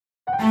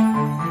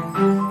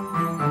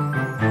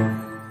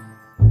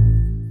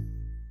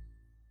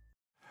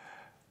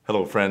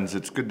Hello, friends.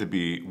 It's good to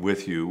be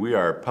with you. We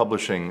are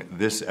publishing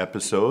this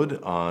episode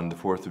on the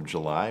 4th of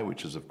July,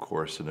 which is, of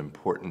course, an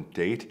important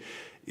date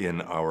in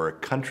our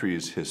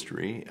country's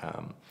history.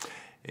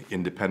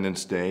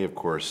 Independence Day, of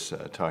course,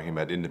 talking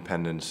about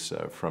independence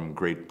from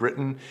Great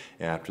Britain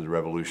after the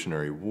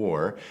Revolutionary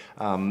War.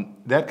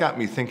 That got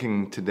me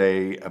thinking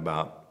today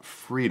about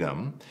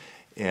freedom.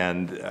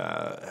 And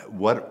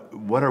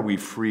what are we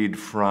freed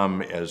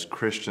from as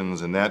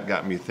Christians? And that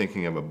got me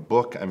thinking of a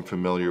book I'm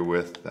familiar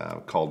with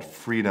called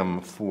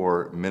Freedom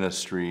for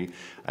Ministry.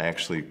 I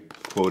actually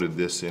quoted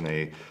this in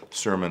a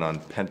sermon on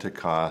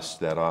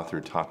Pentecost. That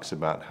author talks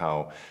about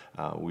how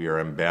we are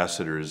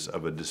ambassadors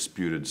of a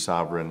disputed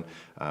sovereign.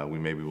 We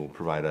maybe will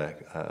provide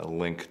a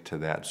link to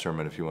that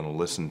sermon if you want to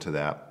listen to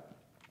that.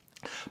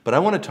 But I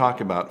want to talk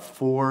about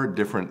 4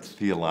 different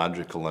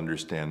theological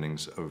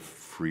understandings of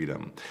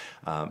freedom.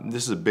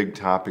 This is a big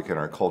topic in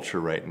our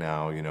culture right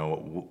now. You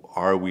know,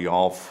 are we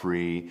all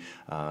free?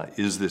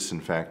 Is this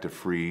in fact a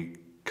free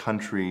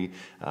country?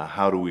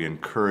 How do we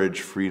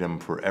encourage freedom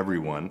for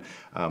everyone?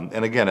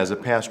 And again, as a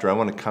pastor, I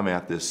want to come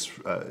at this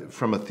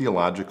from a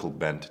theological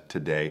bent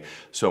today.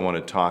 So I want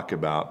to talk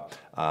about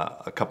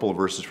a couple of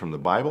verses from the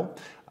Bible.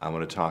 I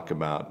want to talk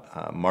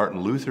about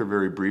Martin Luther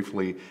very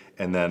briefly,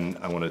 and then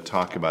I want to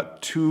talk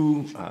about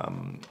 2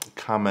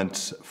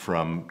 comments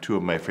from 2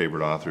 of my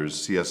favorite authors,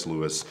 C.S.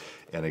 Lewis,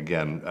 and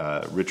again,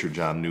 Richard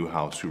John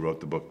Neuhaus, who wrote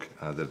the book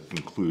that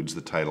includes the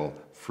title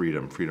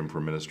Freedom for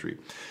Ministry.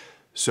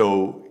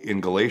 So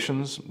in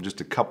Galatians,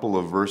 just a couple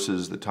of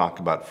verses that talk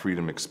about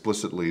freedom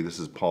explicitly. This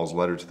is Paul's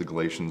letter to the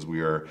Galatians.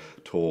 We are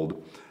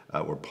told,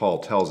 or Paul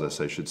tells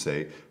us, I should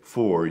say,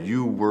 "For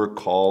you were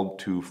called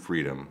to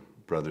freedom,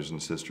 brothers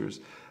and sisters.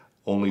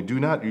 Only do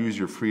not use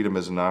your freedom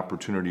as an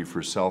opportunity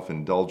for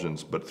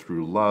self-indulgence, but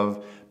through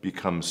love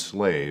become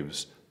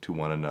slaves to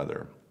one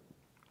another."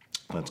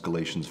 That's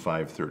Galatians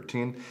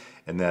 5:13.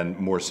 And then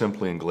more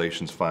simply in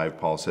Galatians 5,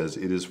 Paul says,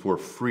 "It is for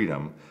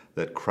freedom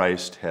that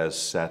Christ has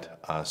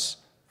set us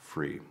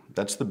free."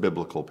 That's the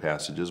biblical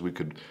passages. We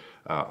could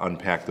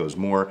unpack those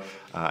more.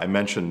 I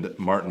mentioned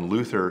Martin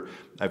Luther.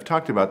 I've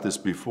talked about this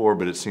before,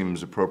 but it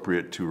seems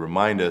appropriate to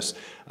remind us.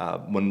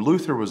 When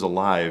Luther was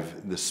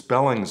alive, the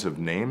spellings of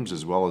names,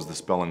 as well as the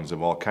spellings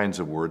of all kinds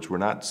of words, were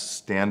not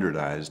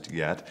standardized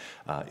yet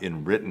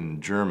in written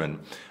German.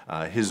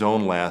 His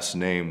own last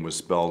name was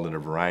spelled in a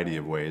variety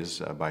of ways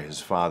by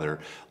his father.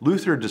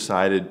 Luther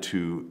decided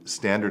to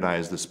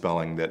standardize the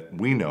spelling that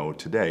we know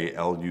today,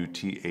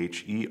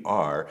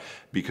 L-U-T-H-E-R,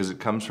 because it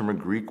comes from a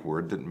Greek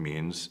word that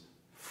means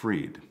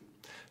freed.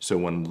 So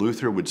when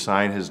Luther would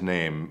sign his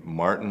name,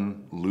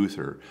 Martin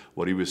Luther,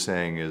 what he was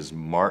saying is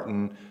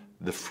Martin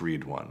the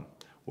freed one,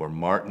 or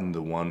Martin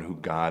the one who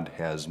God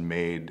has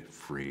made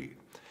free.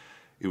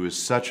 It was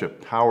such a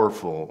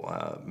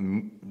powerful,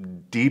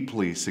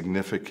 deeply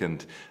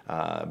significant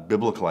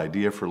biblical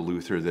idea for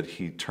Luther that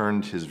he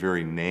turned his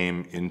very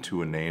name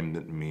into a name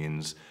that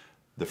means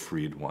the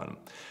freed one.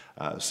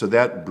 So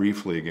that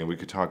briefly, again, we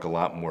could talk a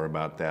lot more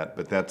about that,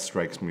 but that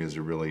strikes me as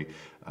a really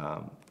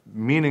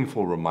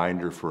meaningful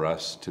reminder for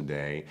us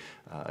today.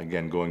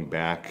 Again, going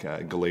back,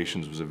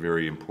 Galatians was a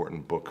very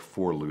important book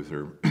for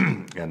Luther,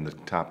 and the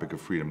topic of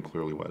freedom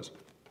clearly was.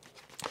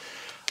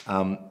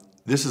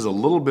 This is a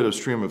little bit of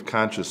stream of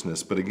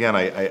consciousness, but again,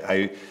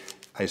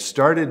 I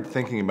started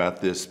thinking about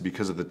this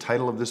because of the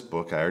title of this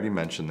book. I already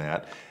mentioned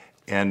that.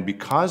 And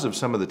because of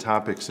some of the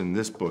topics in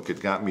this book, it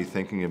got me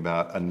thinking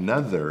about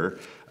another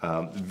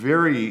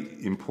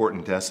very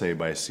important essay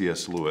by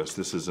C.S. Lewis.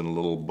 This is in a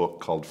little book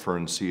called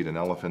Fern, Seed, and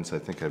Elephants. I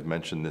think I've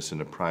mentioned this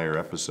in a prior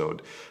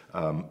episode.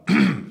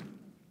 And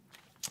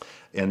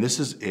this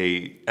is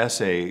an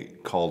essay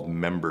called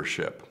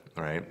Membership.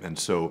 Right? And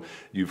so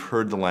you've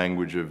heard the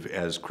language of,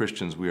 as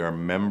Christians, we are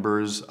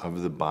members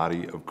of the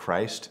body of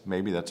Christ.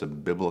 Maybe that's a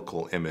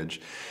biblical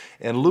image.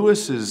 And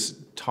Lewis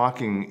is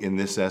talking in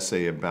this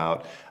essay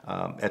about,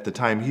 at the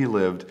time he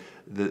lived,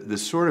 the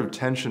sort of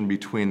tension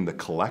between the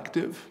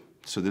collective.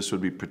 So this would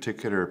be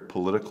particular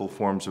political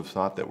forms of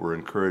thought that were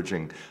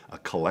encouraging a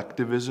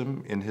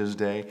collectivism in his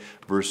day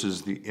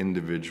versus the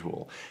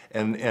individual.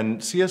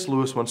 And C.S.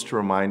 Lewis wants to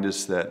remind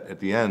us that at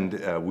the end,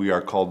 we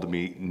are called to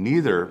be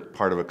neither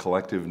part of a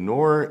collective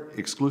nor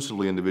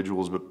exclusively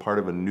individuals, but part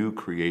of a new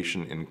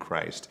creation in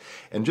Christ.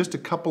 And just a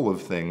couple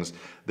of things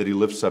that he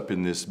lifts up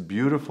in this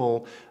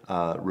beautiful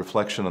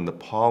reflection on the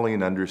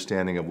Pauline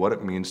understanding of what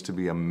it means to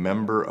be a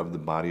member of the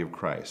body of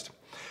Christ.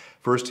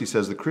 First, he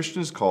says, the Christian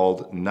is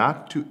called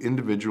not to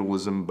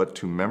individualism, but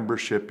to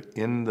membership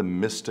in the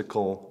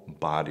mystical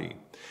body.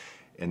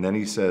 And then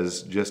he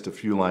says, just a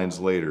few lines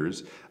later,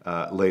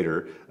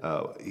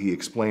 he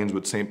explains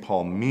what St.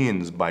 Paul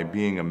means by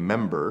being a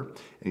member.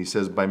 And he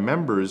says, by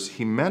members,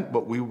 he meant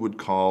what we would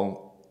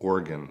call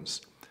organs,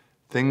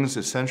 things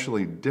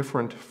essentially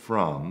different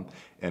from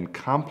and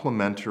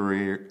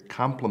complementary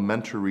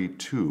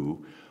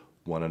to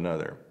one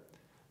another.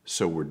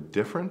 So we're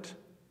different,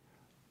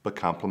 but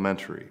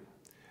complementary.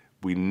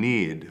 We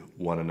need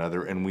one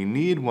another, and we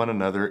need one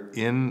another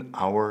in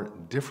our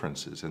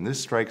differences. And this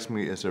strikes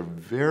me as a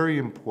very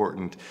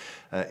important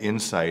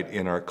insight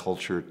in our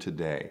culture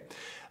today.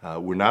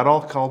 We're not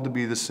all called to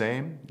be the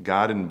same.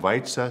 God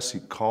invites us, He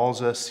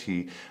calls us,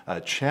 He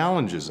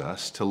challenges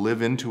us to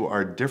live into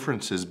our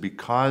differences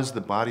because the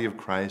body of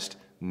Christ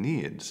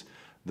needs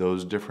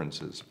those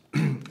differences.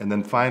 And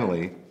then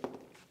finally,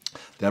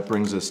 that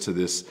brings us to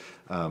this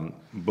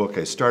book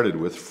I started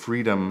with,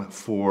 Freedom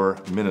for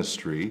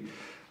Ministry.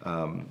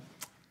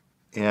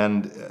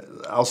 And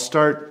I'll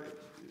start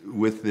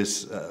with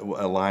this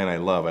a line I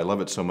love. I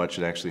love it so much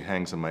it actually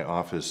hangs on my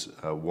office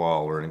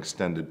wall, or an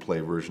extended play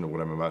version of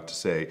what I'm about to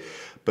say.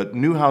 But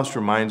Neuhaus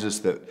reminds us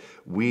that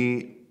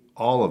we,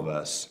 all of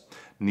us,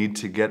 need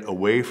to get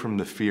away from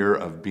the fear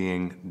of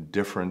being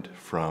different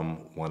from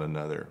one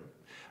another,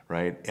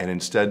 right? And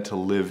instead to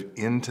live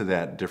into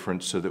that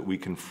difference so that we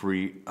can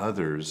free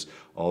others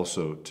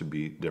also to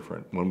be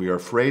different. When we are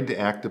afraid to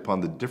act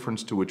upon the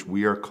difference to which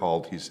we are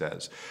called, he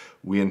says,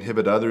 we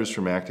inhibit others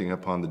from acting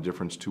upon the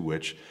difference to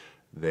which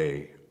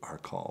they are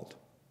called.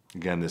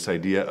 Again, this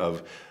idea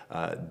of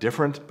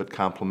different but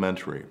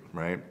complementary,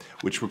 right?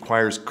 Which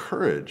requires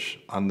courage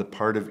on the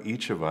part of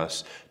each of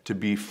us to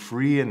be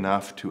free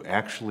enough to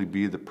actually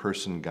be the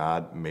person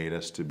God made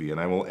us to be. And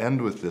I will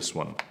end with this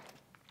one.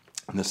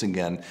 And this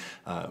again,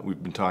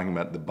 we've been talking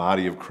about the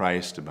body of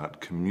Christ, about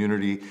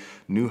community.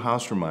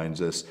 Neuhaus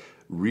reminds us,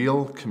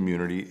 real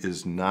community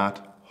is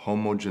not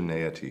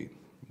homogeneity.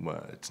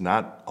 It's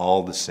not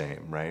all the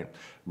same, right?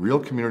 Real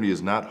community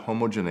is not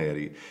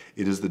homogeneity.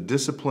 It is the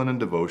discipline and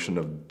devotion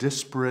of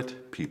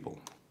disparate people,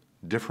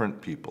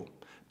 different people,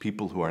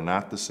 people who are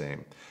not the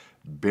same,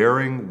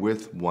 bearing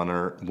with one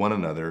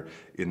another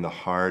in the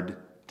hard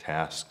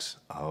tasks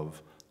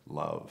of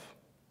love.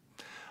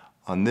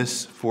 On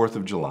this 4th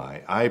of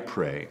July, I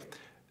pray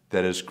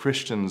that as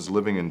Christians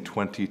living in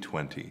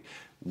 2020,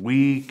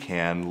 we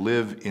can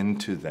live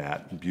into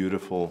that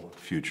beautiful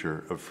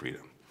future of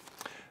freedom.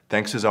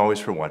 Thanks as always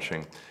for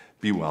watching.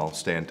 Be well,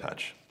 stay in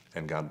touch,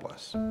 and God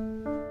bless.